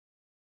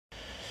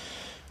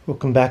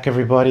Welcome back,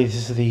 everybody.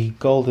 This is the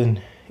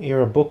Golden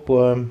Era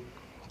Bookworm,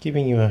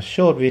 giving you a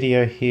short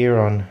video here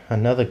on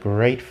another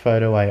great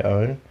photo I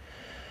own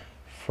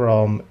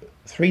from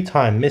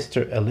three-time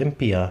Mr.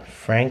 Olympia,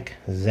 Frank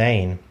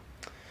Zane.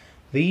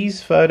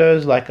 These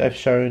photos, like I've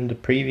shown the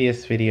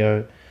previous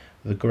video,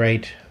 the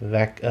great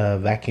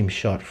vacuum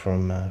shot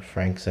from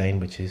Frank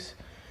Zane, which is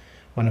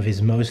one of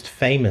his most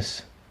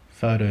famous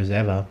photos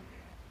ever.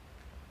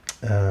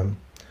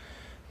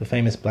 The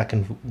famous black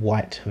and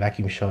white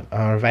vacuum shot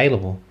are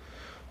available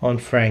on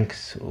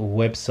Frank's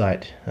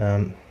website.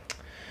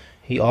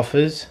 He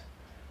offers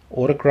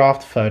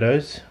autographed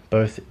photos,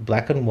 both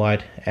black and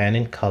white and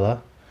in color,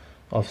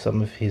 of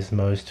some of his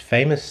most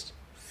famous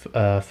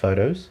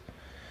photos.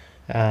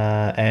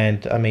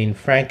 And I mean,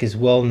 Frank is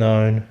well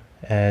known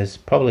as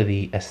probably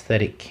the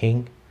aesthetic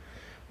king,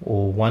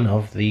 or one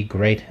of the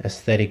great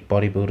aesthetic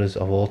bodybuilders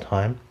of all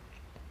time.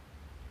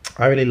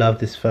 I really love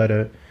this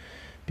photo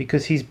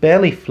because he's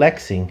barely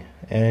flexing,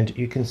 and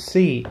you can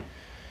see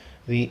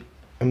the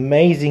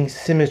amazing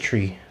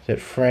symmetry that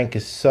Frank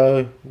is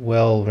so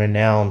well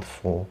renowned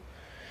for.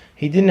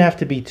 He didn't have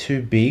to be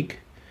too big.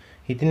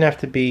 He didn't have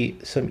to be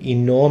some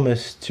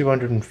enormous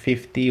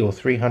 250 or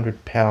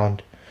 300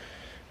 pound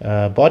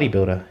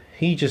bodybuilder.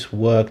 He just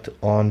worked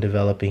on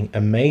developing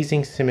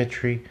amazing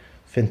symmetry,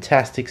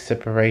 fantastic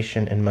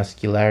separation and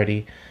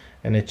muscularity,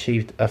 and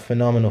achieved a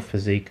phenomenal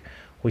physique,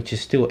 which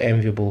is still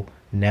enviable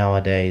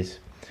nowadays.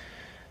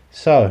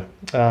 So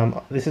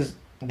this is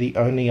the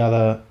only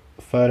other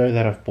photo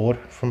that I've bought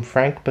from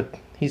Frank, but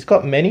he's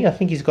got many. I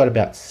think he's got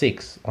about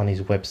 6 on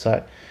his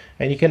website,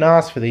 and you can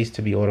ask for these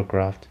to be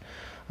autographed.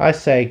 I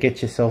say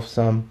get yourself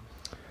some.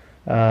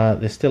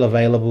 They're still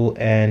available,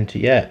 and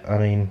yeah, I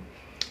mean,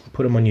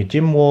 put them on your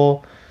gym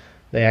wall.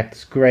 They act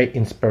as great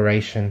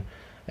inspiration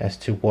as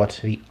to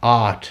what the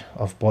art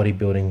of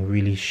bodybuilding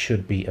really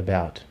should be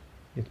about.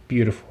 It's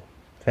beautiful,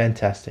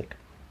 fantastic.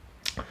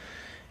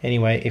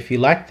 Anyway, if you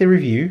liked the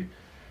review,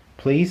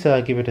 please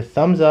give it a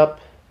thumbs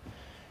up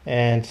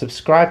and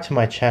subscribe to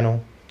my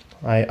channel.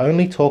 I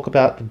only talk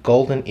about the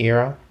golden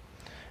era,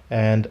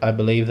 and I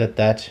believe that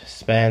that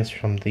spans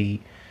from the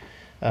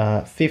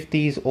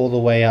 50s all the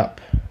way up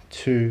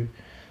to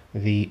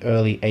the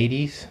early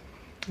 80s,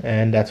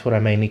 and that's what I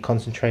mainly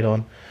concentrate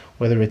on,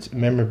 whether it's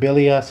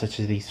memorabilia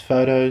such as these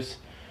photos,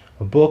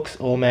 or books,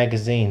 or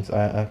magazines.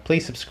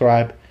 Please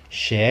subscribe,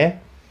 share,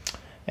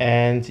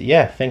 and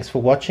yeah, thanks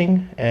for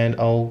watching, and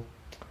I'll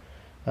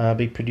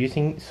be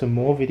producing some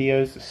more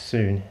videos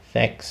soon.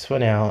 Thanks for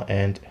now,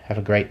 and have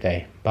a great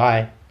day.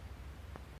 Bye.